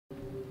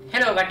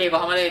Hello කට්ටිය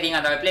කොහමද ඉතින්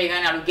අද අපි ප්ලේ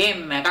කරන්නේ අලුත්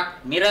ගේම් එකක්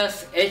Mirror's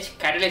Edge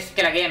Catalyst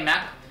කියලා ගේම්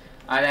එකක්.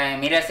 අද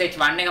Mirror's Edge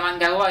 1 එක මම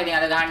ගහුවා. ඉතින්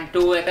අද ගහන්නේ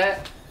 2 එක.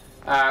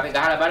 අපි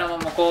ගහලා බලමු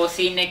මොකෝ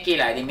සීන් එක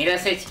කියලා. ඉතින්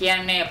Mirror's Edge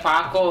කියන්නේ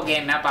පාකෝ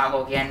ගේම් එකක්.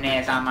 පාකෝ කියන්නේ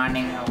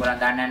සාමාන්‍යයෙන් ඔයගොල්ලෝ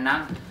දන්නේ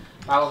නැත්නම්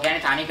පාකෝ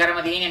කියන්නේ තනිකරම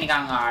තියෙන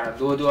නිකන් අර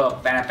දුව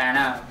පැන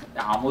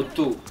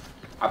අමුතු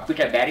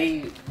අපිට බැරි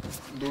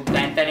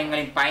පැන්තරින්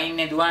වලින්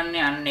පයින්නේ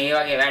දුවන්නේ අන්න ඒ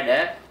වගේ වැඩ.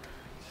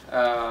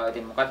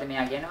 ඉතින් මොකද්ද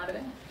මෙයා කියන්නේ මට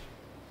දැන්?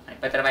 අනිත්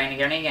පැත්තට පයින්නේ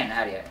කියන්නේ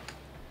හරියට.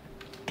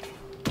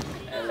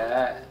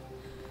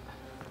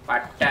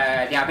 පට්ට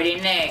ඉතින් අපිට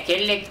ඉන්නේ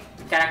කෙල්ලෙක්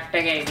කැරක්ටර්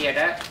එකේ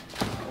විදියට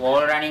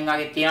වෝල් රනින්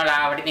වගේ තියෙනවා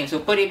ලාවට. ඉතින්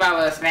සුපරි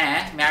පවර්ස් නෑ.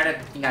 මෙයාට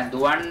නිකන්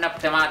දුවන්න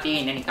තමයි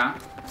තියෙන්නේ නිකන්.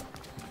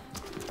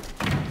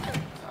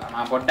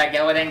 මම පොඩ්ඩක්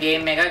ගියව දැන්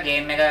ගේම් එක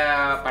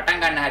පටන්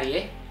ගන්න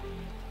හරියේ.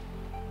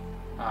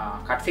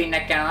 කට් සීන්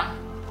එකක් යනවා.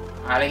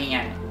 ආලකින්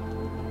යන්නේ.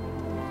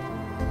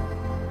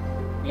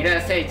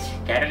 Mirror's Edge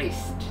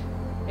Catalyst.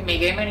 ඉතින් මේ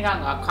ගේම නිකන්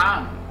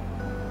අකාම්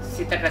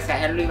සිතට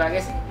සැහැල්ලුයි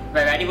වගේ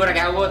වැඩිපුර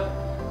ගැහුවොත්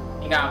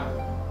නිකන්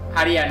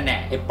හරියන්නේ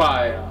නැහැ. එපා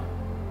වෙනවා.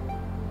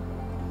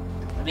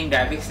 ඉතින්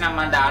graphics නම්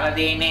මම දාලා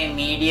දෙන්නේ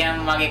medium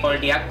වගේ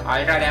quality එකක්.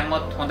 ultra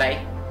දැම්මොත් හොඳයි.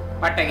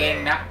 පට්ට ගේම්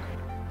එකක්.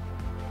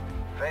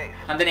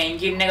 හඳන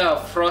engine එක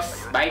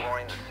Frostbite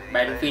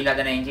Battlefield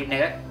හදන engine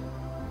එක.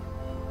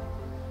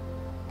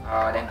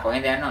 දැන්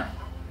කොහෙන්ද යන්න ඕනේ?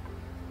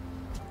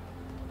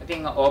 ඉතින්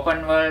open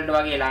world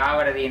වගේ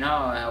ලාවට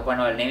දිනවා. open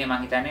world නෙමෙයි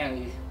මං හිතන්නේ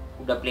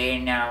උඩ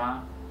plane යනවා.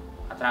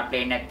 අතන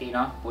plane එකක්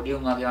තියෙනවා. පොඩි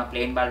උන් වගේ මම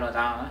plane බලනවා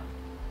තාම.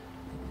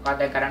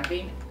 මොකක්ද කරන්න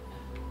තියෙන්නේ?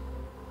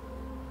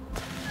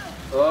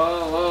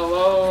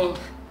 ඕ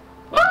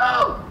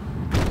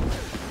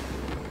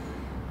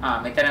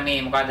මෙතන මේ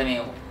මොකද්ද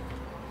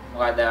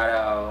අර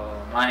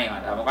මානේ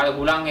මත මොකද්ද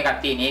හුලං එකක්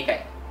තියෙන ඒකයි.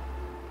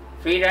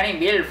 free running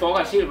build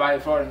focus shield by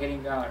for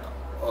getting down.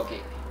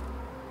 okay.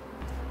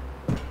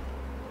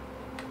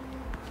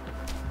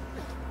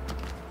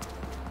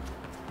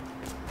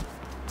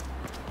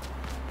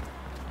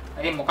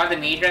 ඉතින් මොකද්ද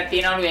මීටරයක්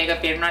තියනවලු ඒක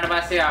පෙරුණාට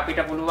පස්සේ අපිට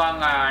පුළුවන්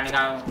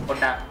නිකන්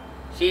පොඩ්ඩක්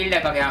ෂීල්ඩ්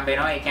එකක් වගේ හම්බ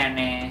වෙනවා. ඒ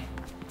කියන්නේ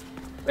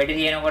වෙඩි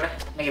දිනනකොට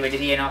මේක වෙඩි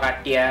දිනනවා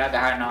කට්ටිය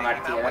ගහනවා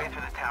කට්ටිය.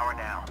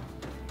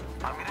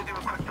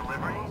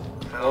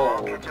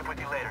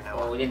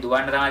 ඔව් ඉතින්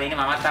දුවන්න තමයි දෙන්නේ.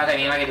 මමත් ආසයි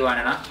මේ වගේ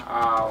දුවන්න නා.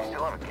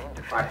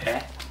 පට්ට.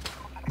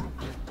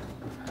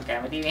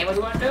 කැමති මෙහෙම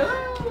දුවන්න.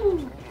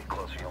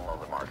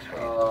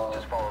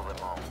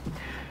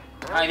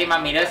 ඉතින් මම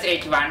Mirror's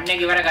Edge 1 එක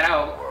ඉවර කරා.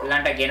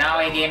 ඔයගලන්ට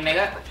ගෙනාවා මේ ගේම් එක.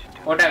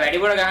 පොඩ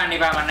වැඩිපුර ගහන්න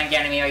එපා මම නම්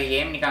කියන්නේ මේ වගේ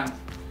ගේම් නිකන්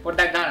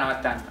පොඩ්ඩක් ගහලා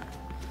නවත්තන්න.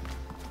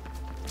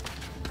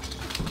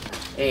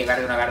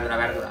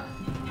 වැරදුනා.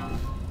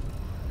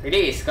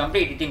 Release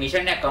complete. ඉතින්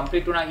mission එක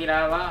complete වුණා කියලා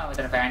ආවා.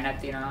 මෙතන ෆෑන් එකක්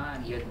තියෙනවා.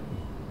 ගියොත්.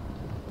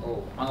 ඔව්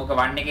මම ඔක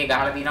 1 එකේ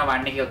ගහලා තිනවා.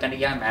 1 එකේ උතන්ට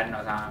ගියාම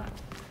මැරෙනවා තාම.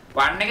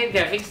 1 එකේ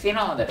graphics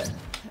තියෙනවා හොඳට.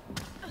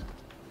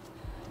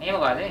 මේ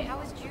මොකද මේ?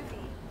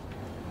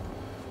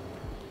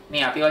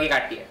 මේ අපි වගේ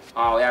කට්ටිය.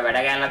 ඔයා වැඩ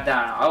ගෑනක්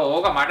දානවා.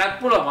 ඕක මටත්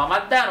පුළුවන්.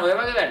 මමත් දාන ඔය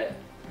වගේ වැඩ.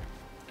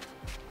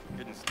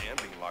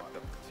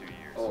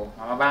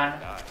 මම බලන්න.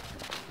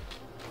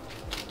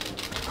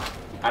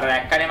 අර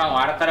රැක්කනේ මම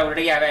වාරතර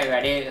උඩට ගියා. හැබැයි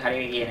වැඩේ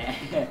හරියට ගියේ නෑ.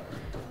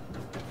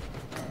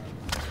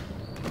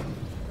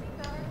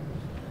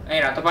 මේ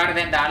රතු පාට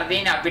දැන් දාලා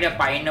තියෙන්නේ අපිට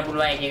පයින්න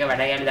පුළුවන් එක එක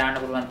වැඩ ගැලි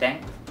දාන්න පුළුවන් තැන්.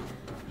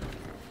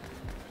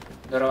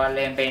 දොරවල්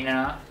වලින්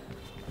පෙන්නනවා.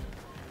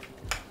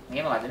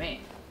 මේ මොකද මේ?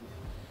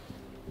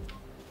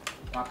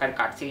 මොකක්ද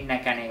කට් සීන්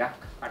එකක් යන එකක්.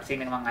 කට් සීන්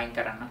එක මම අයින්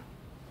කරන්න.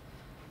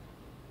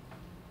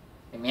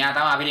 මෙයා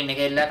තමයි අපිට ඉන්නේ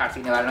කියලා කට්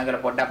සීන් එක බලනවා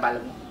කියලා පොඩ්ඩක්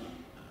බලමු.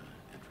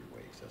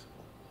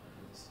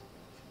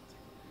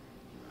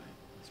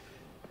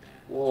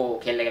 Oh,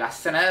 කෙල්ලගේ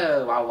ලස්සන.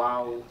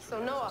 Wow. So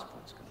Noah,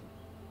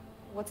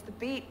 what's the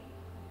beat?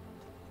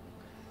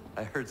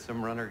 I heard some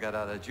runner got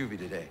out of juvie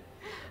today.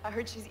 I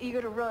heard she's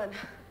eager to run.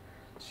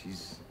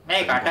 She's මේ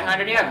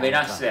කටහඬ ටික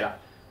වෙනස් වෙලා.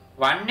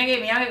 1 එකේ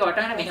මෙයාගේ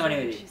කටහඬ මෙහෙම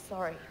නෙවෙයි. She's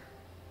sorry.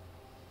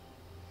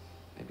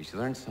 Maybe she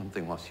learned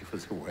something while she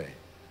was away.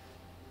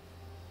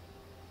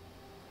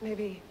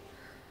 Maybe.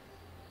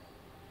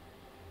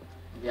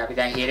 අපි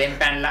දැන් හිරෙන්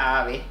පැනලා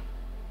ආවේ. I'm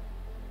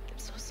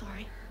so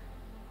sorry.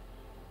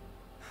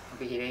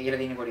 අපි හිරේ කියලා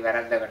තියෙන පොඩි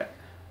වැරද්දකට.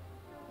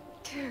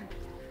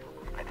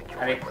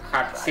 හරි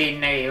කට්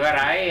සීන් එක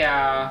ඉවරයි.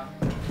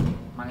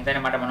 මම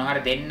හිතන්නේ මට මොනවා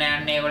හරි දෙන්න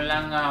යන්නේ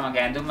ඒගොල්ලන්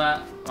මගේ ඇඳුම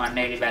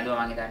වන්නේලි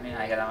බැඳුවා මම හිතන්නේ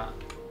ආයක තමයි.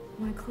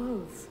 My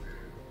clothes.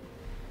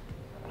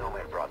 No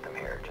man brought them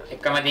here just.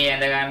 එකම දේ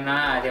ඇඳ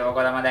ගන්නවා. ඉතින් ඕක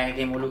තමයි දැන්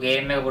ඉතින් මුළු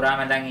ගේම් එක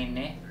පුරාම දැන්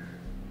ඉන්නේ.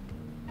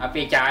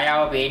 අපි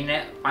ඡායාව පේන්න මම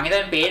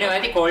හිතන්නේ පේනවා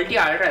ඇති quality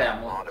ultra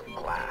දැම්මු.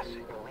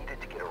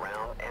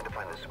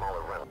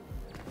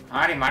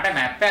 හරි මට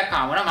මැප් එකක්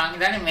හමුණා. මම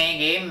හිතන්නේ මේ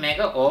ගේම් එක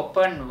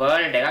open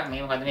world එකක්.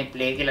 මේ මොකද මේ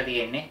play කියලා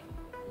තියෙන්නේ.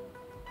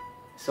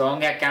 song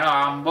එකක් යනවා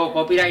අම්බෝ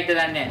copyright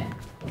දන්නේ නැහැ.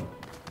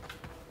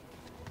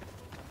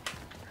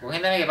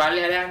 කොහෙන්ද මේක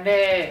පල්ලේ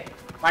හදන්නේ?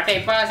 මට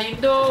එපා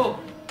සින්දු.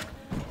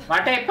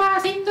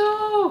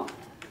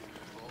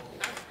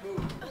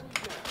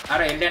 අර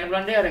එල්ලන්න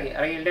පුළුවන් දෙය අර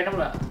එල්ලන්න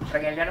පුළුවන්.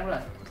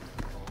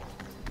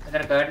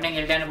 මෙතන කර්ටන් එක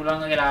එල්ලන්න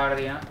පුළුවන් කියලා ආවට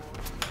තියෙනවා.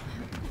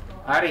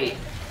 හරි.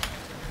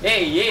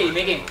 Hey,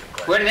 making.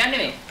 Where is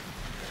the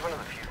It's one of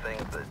the few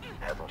things that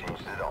hasn't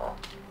changed at all.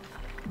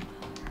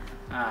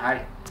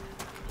 hari.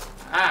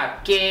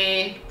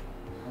 Okay.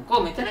 Ko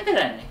මෙතන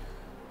කරන්නේ.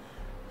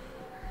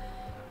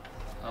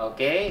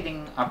 Okay, ඉතින්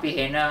අපි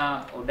එන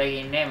උඩ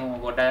ඉන්නේ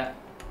මොකට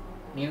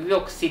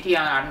නිව්යෝක් සිටි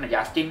අන්න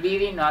ජස්ටින්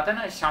බීවර් ඉන්නවා අතන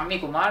ශම්මි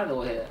කුමාරද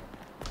ඔහෙද?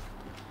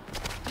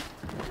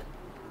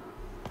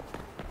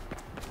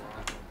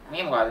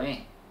 මේ මොකද මේ?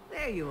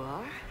 There you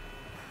are.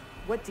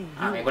 What do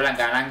you මේගොල්ලන්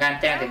ගණන් ගන්න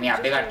තැනදී මේ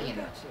අපේ කට්ටිය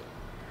ඉන්නවා.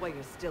 Well,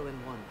 you're still in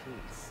one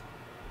piece.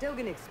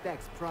 Dogan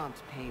expects prompt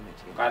payment.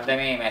 මොකද්ද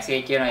මේ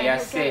මැසේජ් කියනවා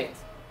යස්සේ?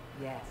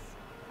 Yes.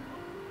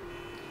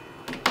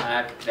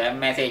 දැන්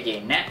මැසේජ්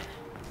එන්නේ.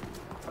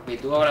 අපි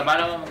දුවවල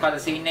බලමු මොකද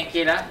සීන් එක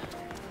කියලා.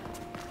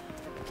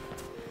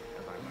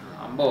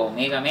 අම්බෝ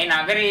මේක මේ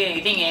නගරේ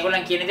ඉතින්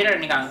ඒගොල්ලන් කියන විදිහට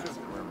නිකන්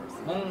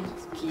මුන්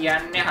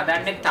කියන්නේ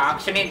හදන්නේ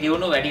තාක්ෂණයේ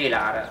දියුණුව වැඩි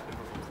වෙලා අර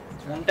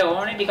මුන්ට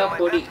ඕනේ ටිකක්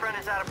පොඩි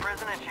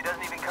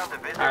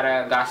අර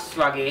ගස්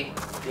වගේ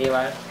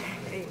දේවල්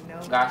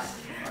ගස්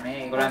අනේ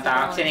ඒගොල්ලන්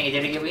තාක්ෂණයේ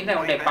ඉදිරියට ගිහින් ඉඳන්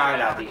උන්ට එපා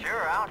වෙලා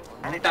තියෙනවා.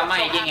 මුන්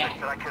තමයි එකෙන්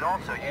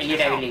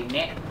එළියට ඇවිල්ලා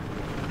ඉන්නේ.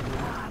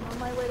 I'm on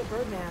my way to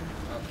Birdman.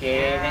 Okay.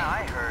 Yeah,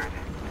 I heard.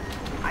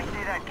 I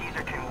say that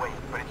geezer can wait,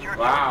 but it's your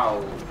Wow.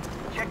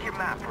 turn. Check your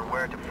map for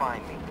where to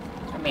find me.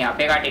 මේ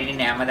අපේ කටේ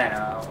ඉන්නේ හැමදාම.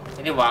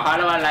 ඉතින්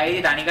වහලවල්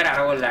අයිති තනිකර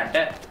අරගොල්ලන්ට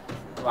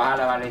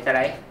වහලවල්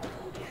විතරයි.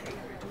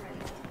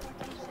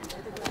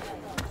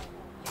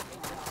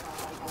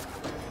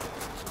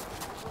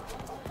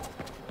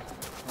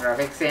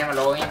 graphics එහෙම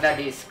low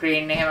ඉඳලා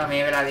screen එකම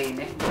මේ වෙලාවේ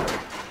ඉන්නේ.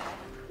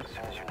 As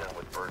soon as you're done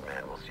with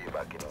Birdman, we'll see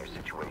about getting your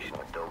situation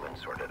with Dolan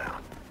sorted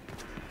out.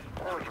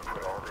 Or we can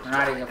put all this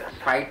මොනාරි behind us.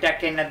 Fight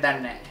එකක් එන්නත්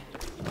දන්නේ නැහැ.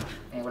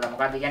 මේගොල්ලෝ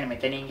මොකද්ද කියන්නේ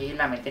මෙතනින්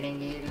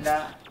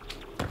ගිහිල්ලා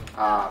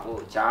ආ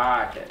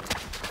චාට්.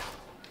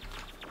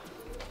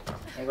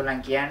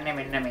 මේගොල්ලන් කියන්නේ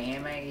මෙන්න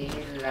මෙහෙම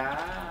ගිහිල්ලා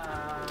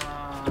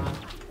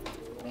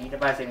ඊට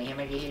පස්සේ මෙහෙම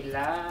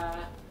ගිහිල්ලා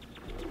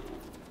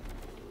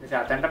ඉතින්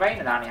අතන්ට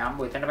බයින්න දාන්නේ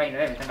හම්බු එතනට බයින්න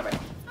නෑ මෙතනට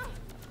බයින්න.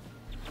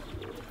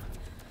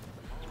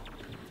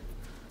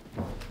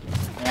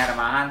 මෙයාට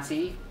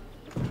මහන්සි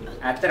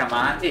ඇත්තට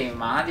මහන්සි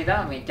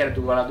තමයි මෙච්චර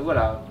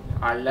දුවලා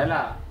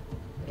අල්ලලා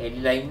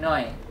එල්ලලා ඉන්නවා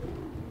ඒ.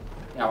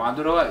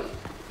 වඳුර වගේ.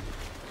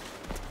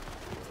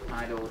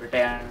 ආයෙ උඩට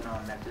යන්න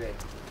ඕනේ නැතුව.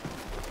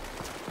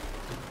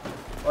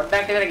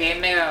 පොඩ්ඩක් විතර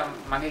ගේම් එක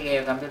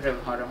මගේ කම්පියුටර්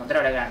හොඳට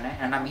වැඩ ගන්න.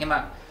 එහෙනම් මෙහෙම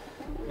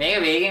මේක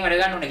වේගෙන් වැඩ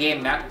ගන්න ඕනේ ගේම්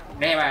එකක්.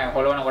 මෙහෙම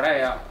හොලවනකොට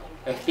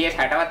FPS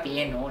 60ක්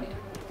තියෙන්න ඕනේ.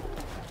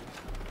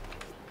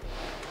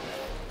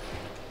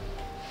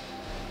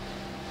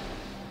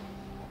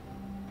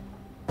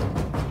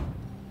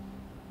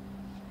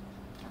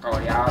 Oh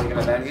yeah, we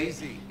got that.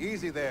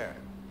 Easy there.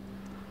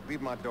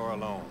 Leave my door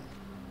alone.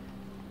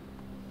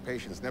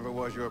 Patience never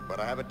was your, but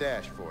I have a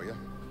dash for you.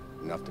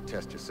 Enough to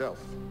test yourself.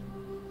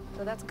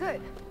 So that's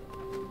good.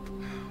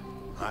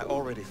 I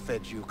already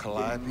fed you,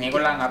 Calliope.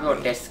 මේගොල්ලන් අපිව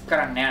test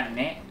කරන්න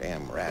යන්නේ.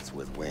 Damn rats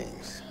with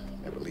wings.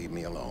 Never leave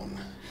me alone.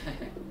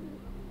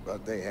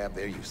 But they have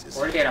their uses.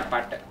 quality එක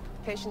පාට.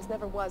 Patience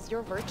never was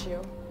your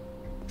virtue.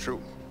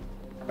 True.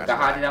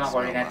 ගහහරි තමයි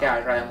quality නැත්තේ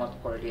ultra remote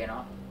quality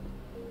එනවා.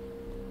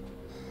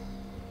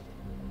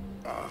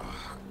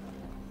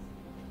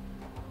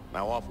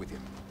 Now off with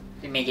you.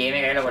 ඉතින් මේ ගේම්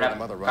එක ඇවිල්ලා ගොඩක්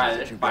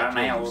කල්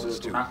පරණයි අවුරුදු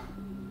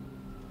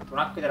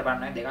 3ක් විතර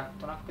පරණයි 3ක්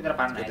විතර Good to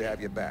පරණයි.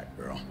 have you back,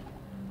 girl.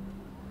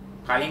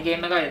 කලින්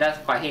ගේම් එක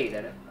 2005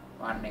 විතර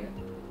වන් එක.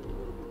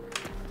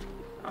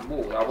 අම්බෝ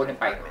ආවොනේ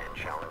පයි. Man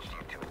challenged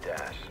you to a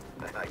dash.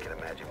 I can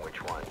imagine which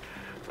one.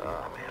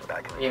 Oh man,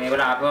 back in the මේ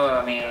මේගොල්ලෝ අපව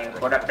මේ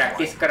ගොඩක්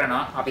ප්‍රැක්ටිස්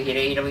කරනවා. අපි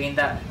හිරේ හිටපු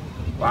හින්දා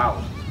wow.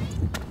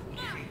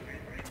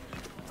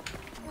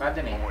 මොකද්ද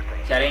මේ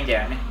චැලෙන්ජ්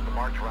එකනේ. The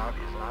march route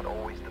is not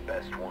always the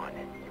best one.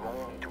 You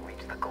only need to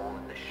reach the goal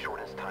in the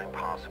shortest time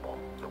possible.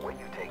 The way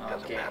you take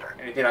doesn't Okay. matter.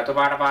 ඉතින් රතු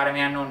පාට පාරම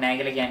යන්න ඕනේ නැහැ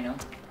කියලා කියන්නේ.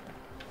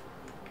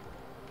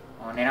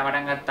 ඕනේ නා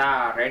පටන් ගත්තා.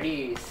 ready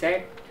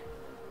set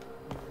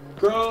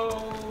go.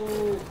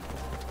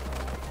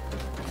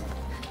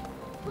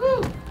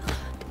 Woo.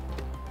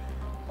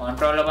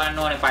 control එක ගන්න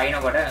ඕනේ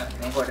පයින්නකොට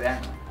මේකට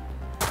දැන්.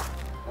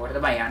 ඕකට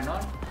තමයි යන්න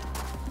ඕනේ.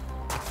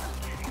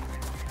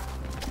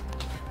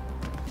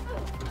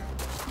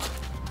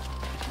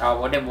 ආ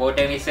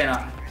බෝටේ මිස්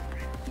වෙනවා.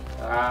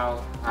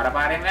 අර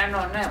පාරෙන් යන්න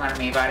ඕනේ නැහැ. මම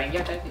මේ පාරෙන්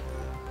ගියත් ඇති.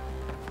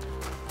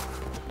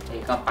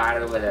 ඒකම පාර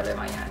දුක දැලේ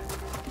මම යන්නේ.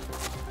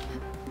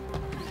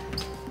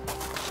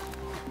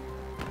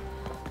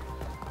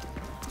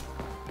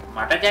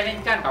 මට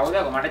චැලෙන්ජ් කරන්න කවුද?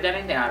 මට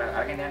චැලෙන්ජ් දෙන්න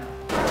අරගෙන යනවා.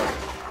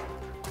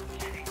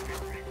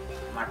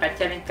 මට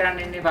චැලෙන්ජ් කරන්න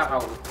ඉන්නේ බා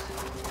කවුද?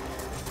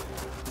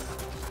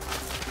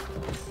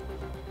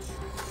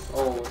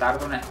 ඕ තාරු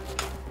තුනේ.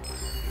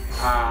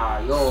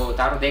 යෝ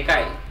තාරු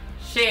දෙකයි.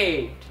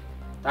 shit.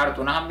 තාරු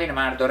තුන හම්බෙන්නේ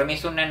මම දොර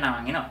මිස්සුන්නේ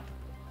නැන්නා මං එනවා.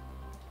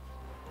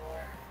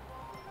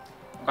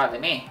 මොකද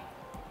මේ?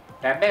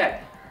 ටැබ් එකද?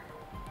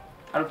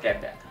 අලුත්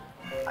ටැබ් එක.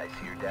 I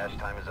see your dash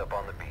time is up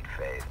on the beat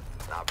phase.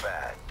 Not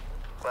bad.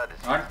 Glad to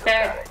see not you still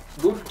bad. got it.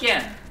 good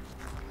කියන්නේ.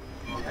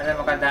 අර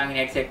මොකක්ද දාන්නේ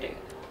headset එක.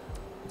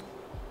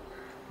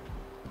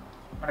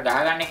 මට ගහ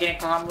ගන්න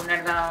කෙනෙක් හම්බුනේ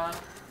නැත්නම්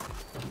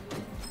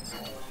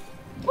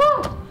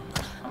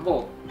අම්බෝ.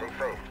 Hey,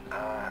 Faith.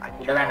 I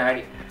need උඩ your ගන්න help.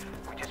 වැඩි.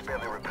 We just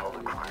barely repelled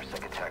a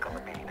counter-sec attack on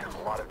the beat.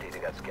 A lot of data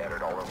got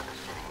scattered all over the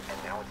city, and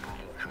now it's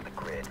leaking through the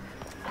grid.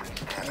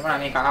 Please tap මොනවා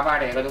මේ කහ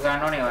පාට එකතු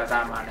කරන්න ඕනේ ඔය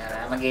සාමාන්‍ය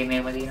හැම ගේම්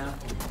එකම දිනවා.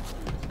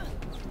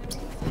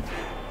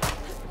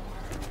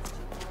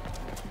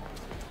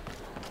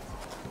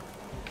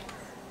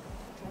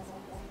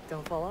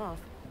 Don't fall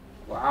off.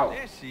 Wow.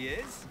 There she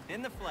is, in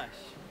the flesh.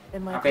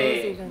 In my clothes අපේ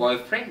even.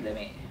 boyfriend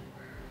මේ.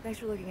 Thanks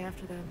for looking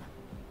after them.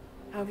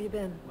 How have you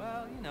been?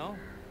 Well, you know,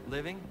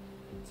 living,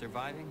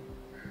 surviving.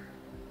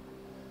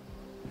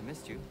 I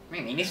missed you. මේ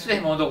මිනිස්සු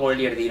මොකද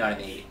quality එකට දිනවනේ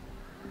මේකේ.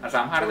 අර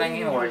සමහර දැන්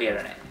එහෙම quality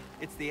එකට නැහැ.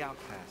 It's the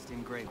outcast in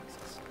grey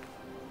boxes.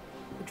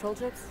 Control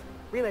chips?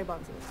 Relay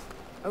boxes.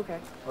 Okay.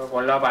 ඔය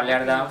කොල්ලව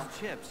පල්ලෙහාට දාමු. Those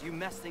chips, you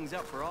mess things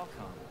up for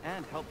Allcom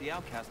and help the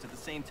outcast at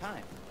the same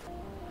time.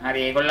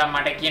 හරි ඒගොල්ලන්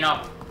මට කියනවා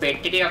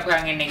පෙට්ටි ටිකක්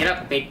හොයන් එන්න කියලා.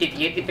 පෙට්ටි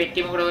තියෙද්දි පෙට්ටි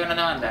මොකද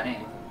හොයන්නද මන් දන්නේ.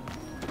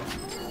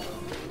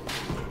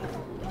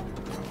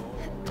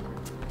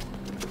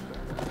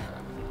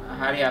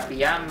 හරි අපි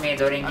යම් මේ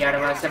දොරෙන් ගියාට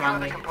පස්සේ මම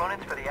the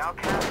components for the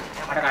outcast.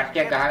 මට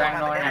කට්ටියක් ගහ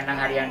ගන්න ඕනේ නැත්නම්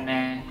හරියන්නේ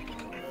නැහැ.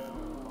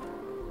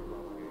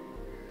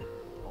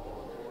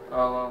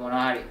 ඔව්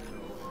මොනවා හරි.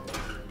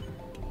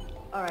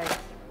 All right.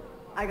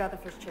 I got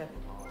the first chip.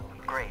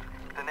 Great.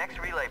 The next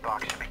relay box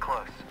should be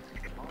close.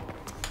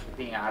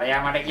 ඉතින් අරයා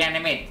මට කියන්නේ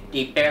මේ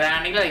ටිප් එක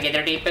දාන්න කියලා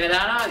ගෙදර ටිප් එක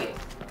දානවා වගේ.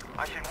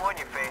 I should warn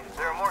you, Faith.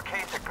 There are more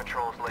KSEC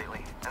patrols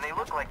lately, and they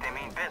look like they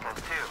mean business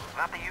too,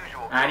 not the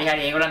usual. හරි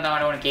හරි ඒගොල්ලන්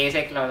තමයි ඕනේ කේස්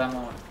එකලා තමයි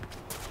ඕනේ.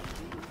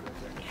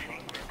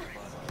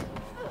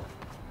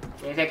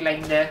 කේස් එකලා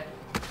ඉන්න.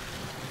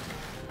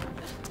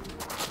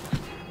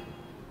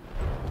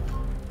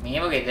 මේ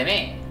මොකේද මේ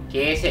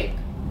කේස් එක.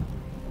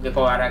 උගේ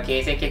කොහාර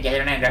කේස් එකේ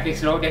ගහලා නැහැ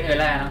ග්‍රැෆික්ස් ලෝඩ් වෙන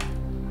වෙලා යනවා.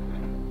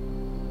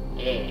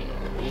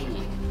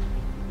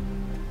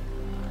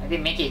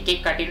 ඉතින් මේක එක එක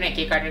කටින් එක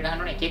එක කටින් ගහන්න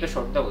ඕනේ එක එක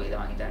ෂොට් ද ඔයද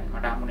මං හිතන්නේ.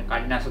 මට හම්බුනේ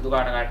කලින් සුදු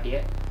කාට කට්ටිය.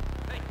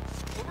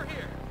 Over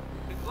here.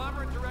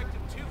 Conglomerate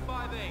Directive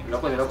 258.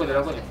 ලොකද.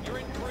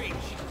 You're in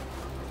breach.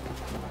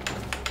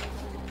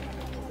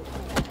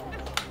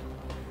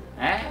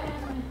 ඈ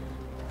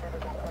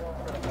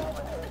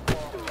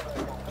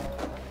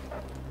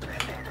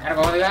අර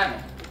කොහොමද ගන්නේ?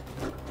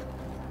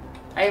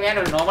 අය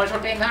මෙයාට normal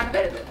shot එකෙන් ගන්න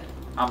බැරිද?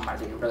 අම්මා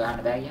දෙවියන්ට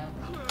ගන්න බෑ කියනවා.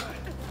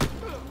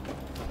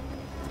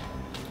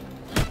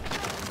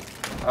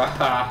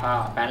 ආහා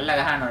පැනලා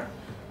ගහනවා.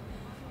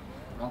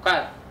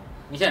 මොකක්ද?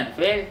 Mission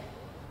fail.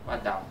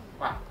 වදා.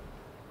 වා.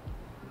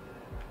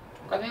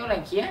 මොකද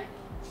මේගොල්ලන් කියන්නේ?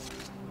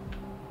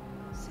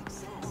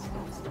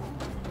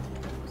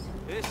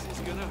 This is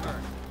gonna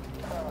hurt.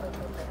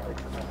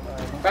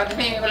 මොකද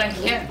මේගොල්ලන්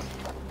කියන්නේ?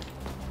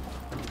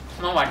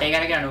 මම වටේ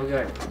කරගෙන යනවා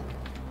කිව්වට.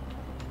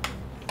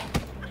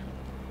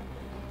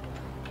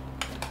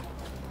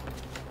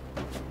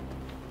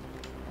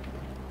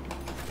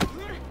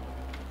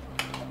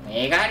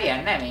 මේක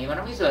හරියන්නේ නැහැ. මේ මොන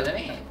මිසුවද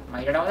මේ?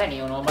 මයිලට හොඳ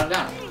නියෝ නෝමල්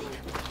ගන්න.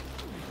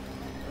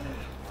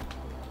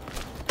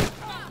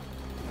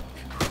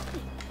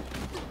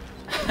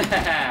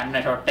 අන්න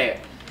ෂොට් එක.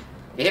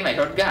 එහෙමයි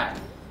ෂොට් ගන්න.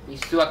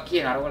 පිස්සුවක්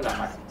කියන අරගොල්ලෝ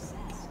මට.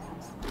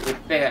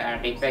 ටිප්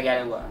එක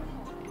ගැලුවා.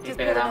 ටිප්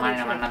එක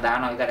සාමාන්‍යයෙන් මම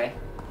දානවා විතරයි.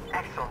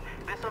 Excellent.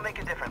 This will make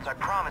a difference, I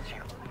promise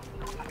you.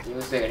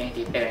 Use එකනේ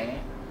ටිප් එකනේ.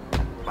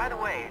 By the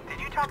way, did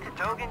you talk to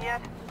Dogan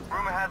yet?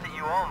 Rumor has it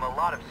you owe him a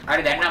lot of.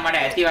 හරි දැන් නම් මට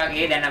ඇති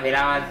වගේ දැන් නම්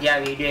වෙලාවක් ගියා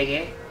වීඩියෝ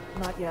එකේ.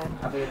 Not yet.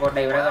 අපි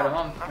පොඩ්ඩක් ඉවර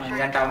කරමු. මම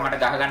දැන් තාම මට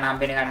ගහ ගන්න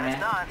හම්බෙන්නේ If නැහැ.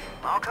 not,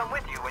 I'll come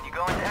with you when you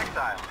go into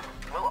exile.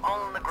 We'll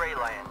own the Grey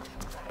Lands.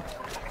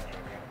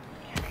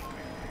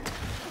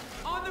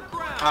 On the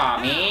ground.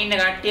 මේ ඉන්න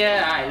කට්ටිය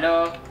hello.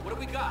 What do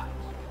we got?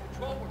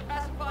 Control, we're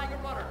pacifying a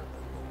runner.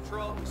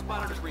 Control, we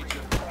spotted a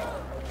breacher.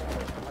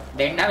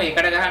 දෙන්නම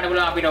එකට ගහන්න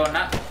පුළුවන් අපිට ඕන.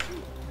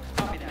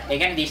 ඒ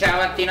කියන්නේ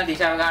දිශාවක් තියෙනවා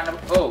දිශාව ගන්න.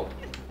 ඔව්.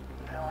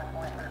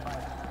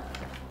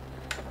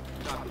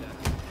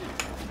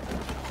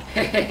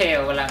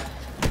 ඔයගොල්ලන්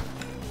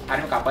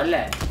හරිම කපල්ල.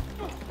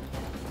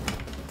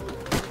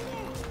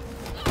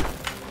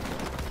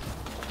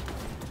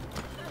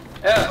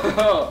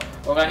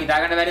 ඔයගොල්ලන්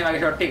හිතාගන්න බැරි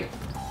මගේ ෂොට් එක.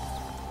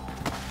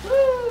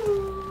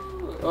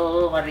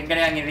 ඕ මම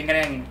රින්ගන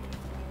යන්නේ.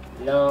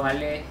 ලෝ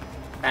මල්ලේ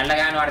පැනලා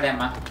ගන්නවාට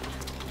දැම්මා.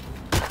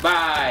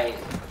 බයි.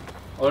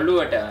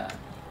 ඔළුවට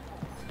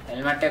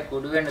හෙල්මට් එක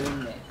කුඩු වෙන්න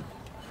දුන්නේ.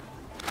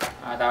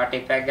 තව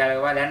ටිප් එකක්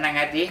ගාලා දැන් නම්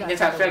ඇති. ඉතින්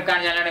subscribe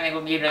කරන්න channel එකට මේක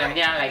වීඩියෝ එක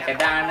දිහා like එක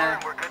දාන්න.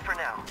 We're good for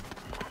now.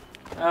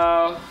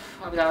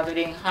 අපි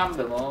තාත්තරින්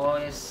හම්බෙමු.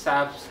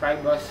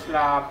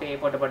 subscribersලා අපේ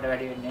පොඩ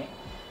වැඩි වෙන්නේ.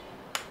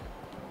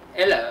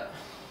 එල.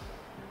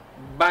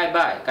 bye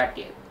bye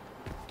කට්ටිය.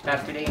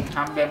 තාත්තරින්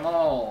හම්බෙමු.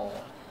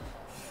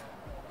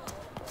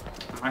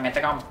 මම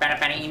එතකම්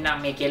පැන ඉන්නම්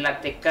මේ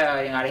කෙල්ලත් එක්ක.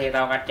 ඉතින් අර හේ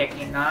තව කට්ටියක්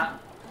ඉන්නවා.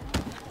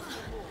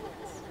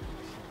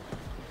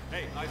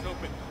 Hey, eyes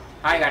open.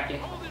 hi කට්ටිය.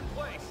 Hold in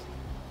place.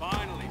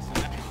 Finally,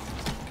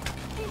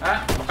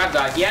 මොකක්ද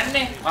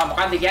කියන්නේ?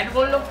 මොකක්ද කියන්නේ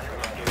කොල්ලෝ?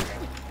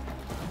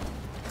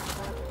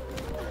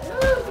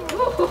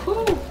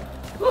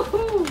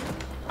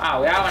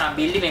 ඔයාව නම්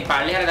බිල්ලි මේ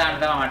පල්ලෙහාට දාන්න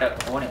තමයි මට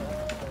ඕනේ.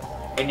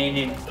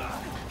 එන්නේ.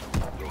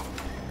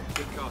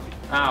 Good copy.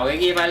 ඔය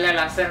ගියේ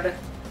පල්ලෙහා ලස්සනට.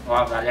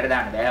 ඔයා පල්ලෙහාට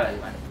දාන්න බෑ වගේ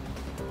මට.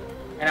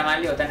 එන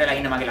මල්ලි ඔතනට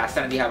ලගින්න මගේ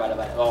ලස්සන දිහා බල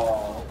බල.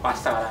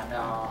 පස්ස බලන්න.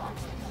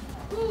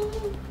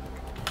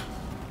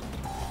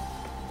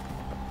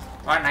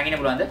 නගින්න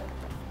පුළුවන්ද?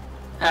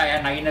 යා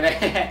නගින්න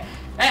බෑ.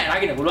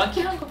 නගින්න පුළුවන්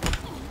කියනකො.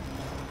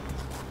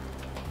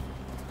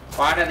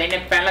 පාට දෙන්නේ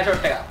පැනලා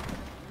ෂොට් එක.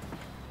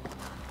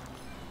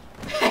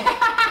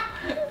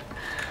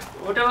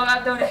 උට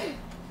මොකක්ද උනේ?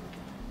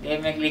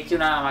 ගේම් එක ක්ලිච්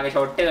වුණා මගේ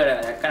ෂොට් එක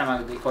දැක්කම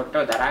මගේ ෂොට්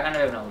එක දරා ගන්න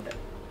බැරි වුණා උට.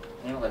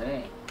 මේ මොකද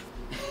මේ?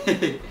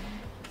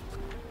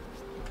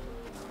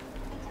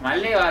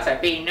 මල්ලේ වාස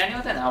අපි ඉන්නනේ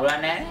උතන අවුලක්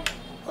නැහැ නේ.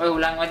 ඔය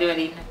උලන් වදින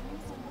වැඩි ඉන්න.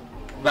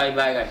 බයි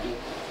බයි කට්ටිය.